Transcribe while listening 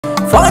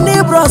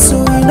Funnybros,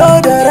 we know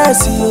the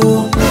rest,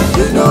 you.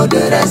 You know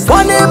the rest.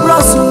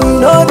 Funnybros, we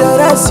know the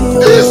rest, you.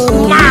 This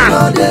man. You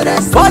know the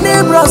rest.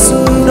 Funnybros,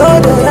 we know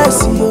the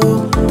rest, you.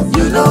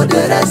 You know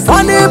the rest.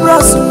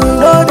 Funnybros, we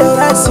know the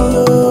rest,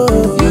 you.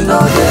 You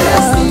know the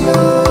rest, you.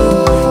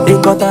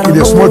 Il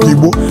est smart,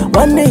 Igbo.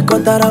 One day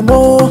Kotaramo,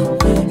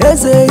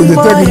 Eze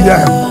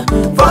Imaya.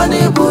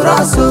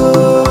 Funnybros,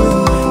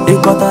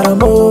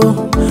 Kotaramo,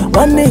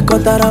 one day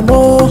Kotaramo.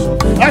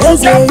 I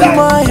should get that.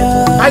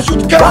 I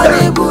should get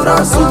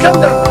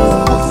that.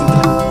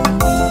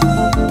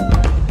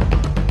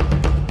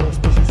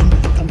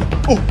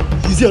 Oh,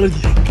 he's here already.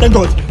 Thank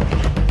God.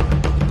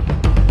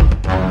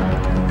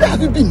 Where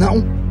have you been now?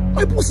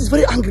 My boss is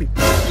very angry.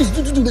 Please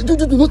do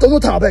no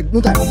time, I beg,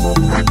 no time.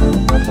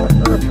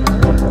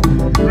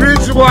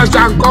 Rich wash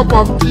and cup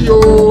of tea,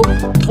 oh,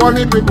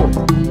 funny people.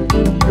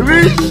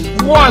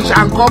 Rich wash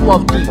and cup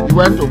of tea. He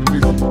went to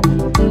prison.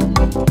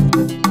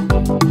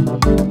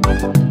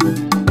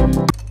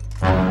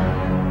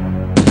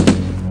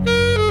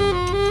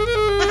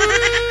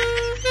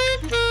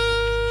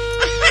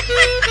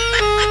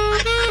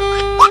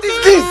 What is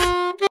this?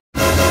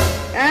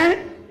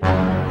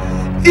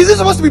 Is he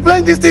supposed to be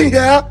playing this thing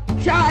here?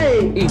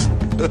 Chai!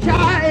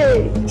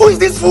 Who is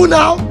this fool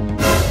now?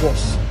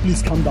 Boss,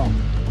 please calm down.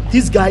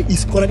 This guy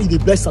is currently the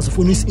best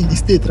saxophonist in the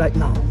state right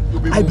now.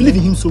 I believe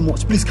in him so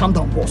much. Please calm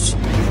down, boss.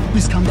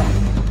 Please calm down.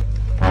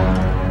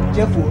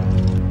 Careful.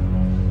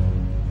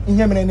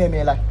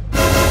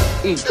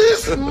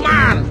 This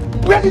man!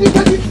 Where did he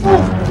get this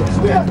fool?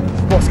 Where?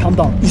 Boss, calm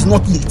down. It's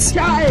not late.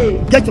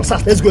 Chai! Get your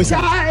sax. Let's go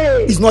inside.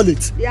 Chai! It's not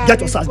late. Get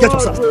your sax. Get your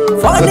sax.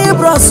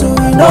 Funnybros, we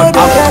know the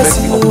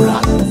rest, you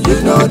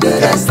know the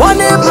rest.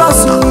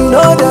 Funnybros, we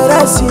know the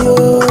rest, you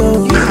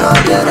know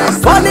the rest.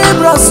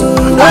 Funnybros, we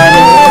know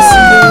the rest,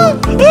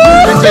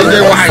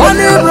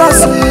 Funnybros,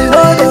 we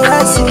know the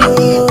rest, you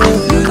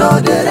know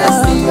the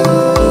rest.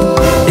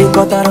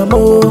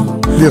 Kotaramo,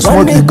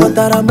 one day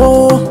Kotaramo,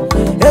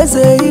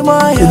 Eze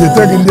Imaya.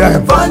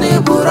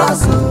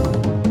 Funnybros.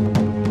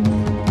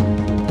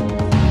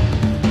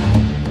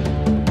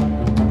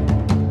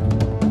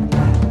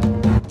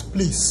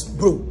 Please,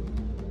 bro,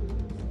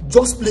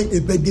 just play a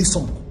birthday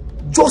song.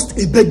 Just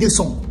a birthday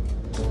song.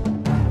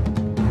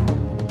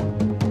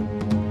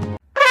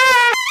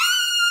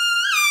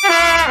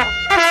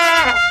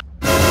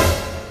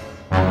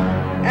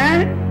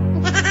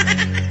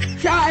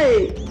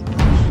 Chai!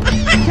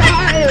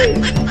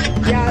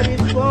 Yeah,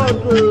 this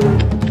photo.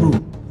 Bro,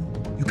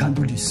 you can't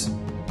do this.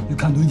 You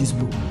can't do this,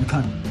 bro. You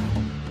can't.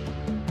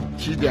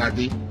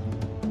 Daddy.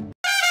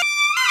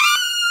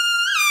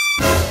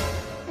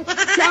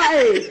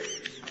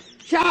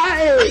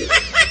 Chai!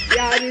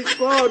 Yeah, this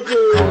photo.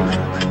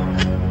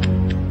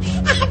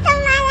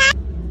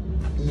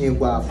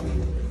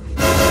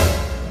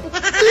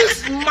 This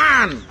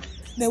man!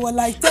 They were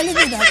like telling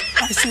me that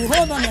I should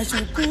hold on, I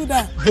should cool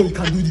down. Bro, you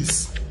can't do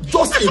this.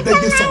 Just a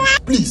birthday song,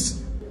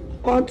 please.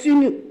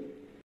 Continue.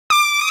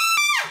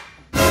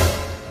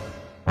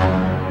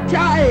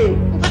 Chai!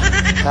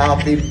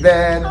 Happy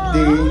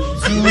birthday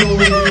to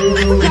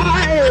you.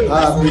 Chai!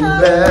 Happy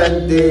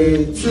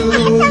birthday to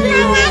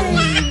you.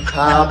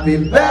 Happy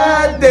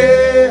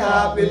birthday,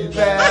 happy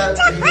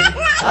birthday,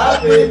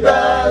 happy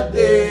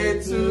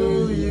birthday to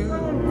you.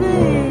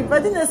 Babe, I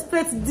didn't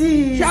expect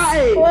this.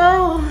 Chai!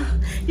 Wow,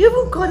 you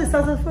even called the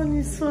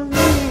saxophonist for me.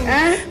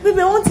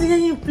 Baby, I want to hear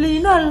you play.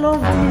 You know I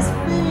love this,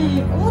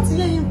 babe. I want to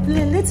hear you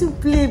play. Let him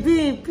play,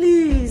 babe,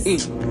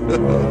 please.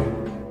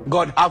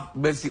 God have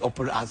mercy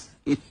upon us.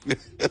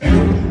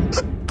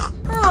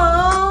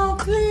 Oh,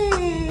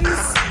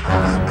 please.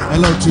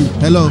 Hello, T.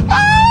 Hello.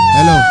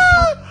 Hello.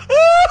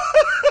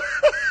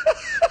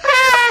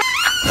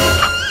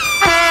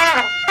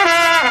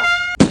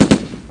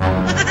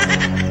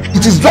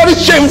 It is very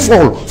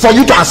shameful for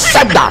you to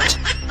accept that.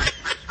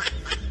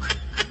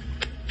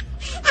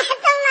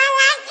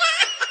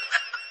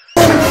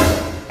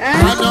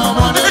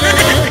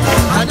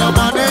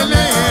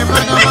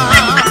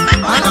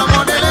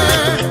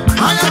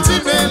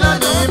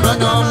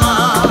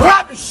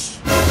 Rubbish!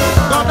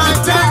 But I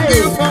thank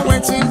you for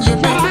waiting you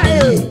made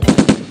me.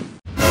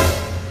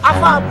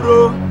 Afa, bro.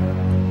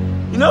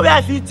 You know where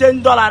I feel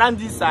 $10 around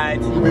this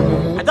side?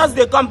 I just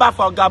they come back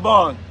for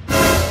Gabon.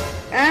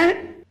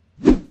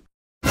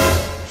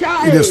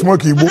 Il est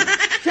smart, Igbo.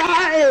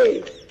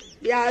 Chai!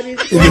 Yeah,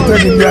 this Il est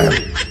très bien.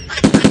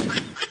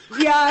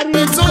 Yeah, It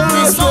this took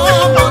me so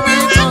long,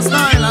 it was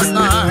like last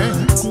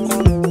night.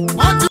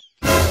 What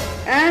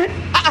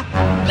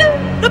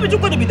Don't be too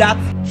good to be that.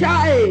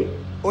 Chai!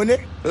 One.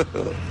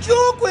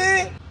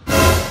 Chukwe.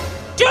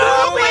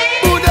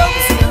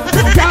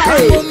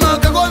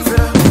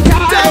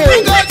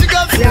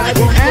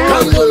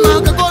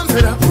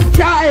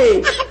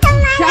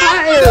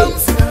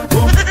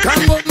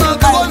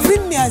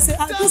 I say,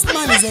 this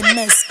man is a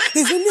mess.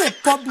 He's really a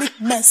public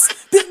mess.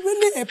 He's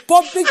really a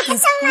public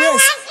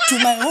disgrace to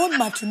my own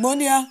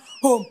matrimonial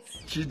home.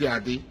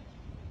 Daddy.